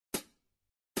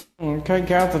Can't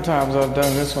count the times I've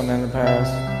done this one in the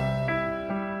past.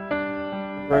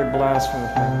 Great blast from the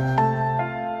past.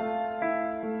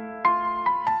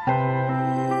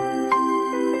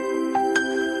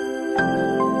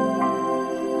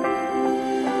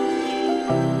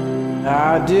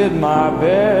 I did my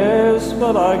best,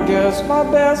 but I guess my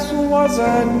best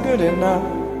wasn't good enough.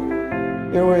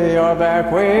 Here we are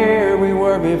back where we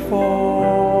were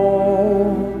before.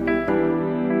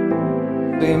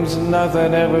 Seems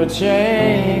nothing ever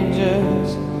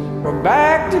changes. We're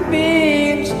back to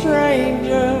being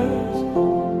strangers,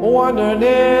 wondering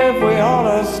if we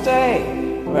ought to stay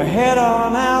or head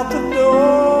on out the door.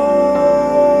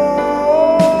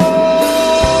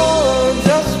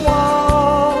 Just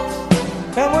once,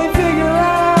 can we figure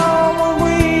out what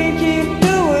we keep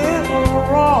doing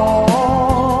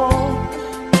wrong?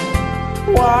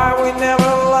 Why we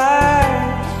never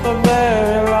last for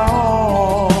very long?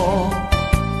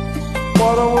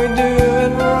 What are we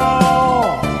doing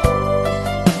wrong?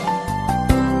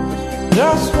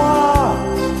 Just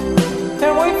once,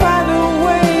 can we find a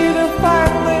way to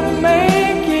finally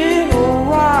make it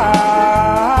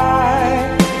right?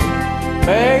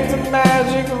 Make the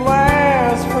magic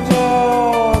last for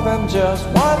more than just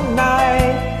one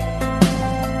night.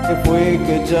 If we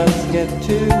could just get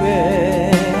to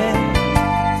it,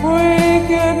 we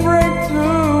could break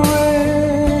through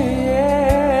it, yeah.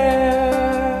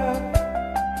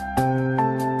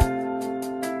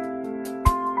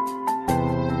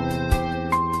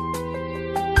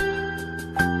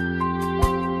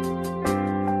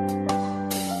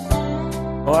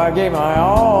 Well, I gave my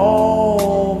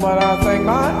all, but I think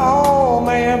my all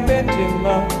may have been too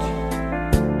much.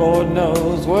 Lord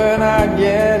knows we're not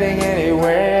getting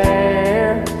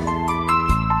anywhere.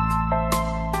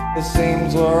 It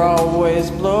seems we're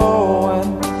always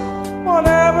blowing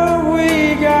whatever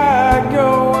we got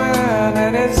going,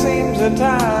 and it seems at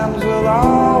times with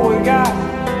all we got,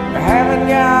 we haven't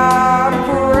got a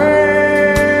prayer.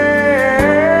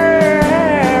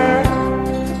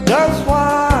 Just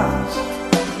once,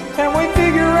 can we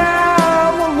figure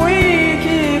out what we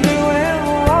keep doing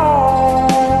wrong?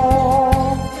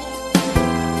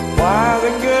 Why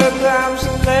the good times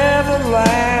never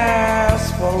last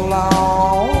for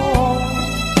long?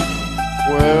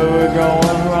 Where we're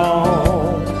going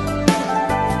wrong?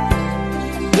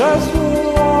 Just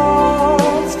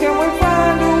once, can we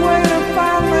find a way to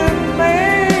finally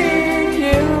make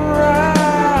it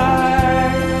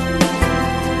right?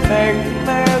 Make the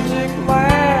magic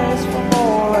last for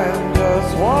more than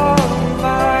just one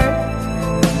night.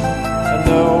 I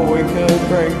know we could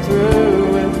break through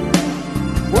it.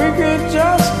 We could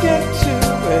just get to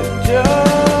it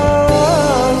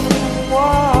just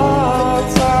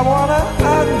once. I wanna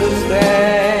understand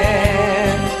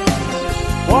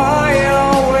why it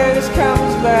always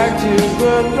comes back to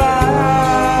goodbye.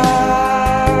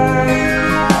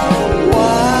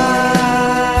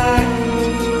 Why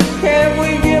can't we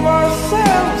give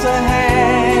ourselves a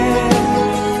hand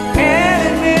and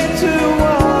admit to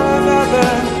one another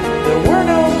that we're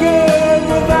no good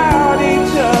without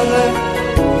each other?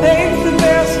 Take the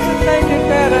best to make it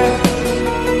better.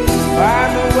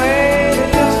 Find a way to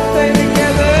just stay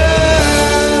together.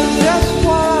 Just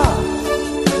once,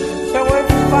 can we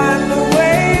find a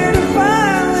way to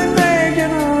finally make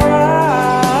it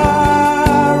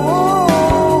right?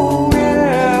 Oh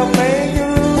yeah, make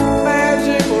it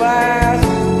magic last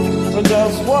for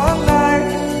just one night.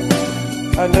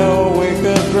 I know we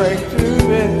could break through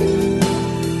it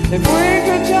if we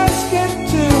could just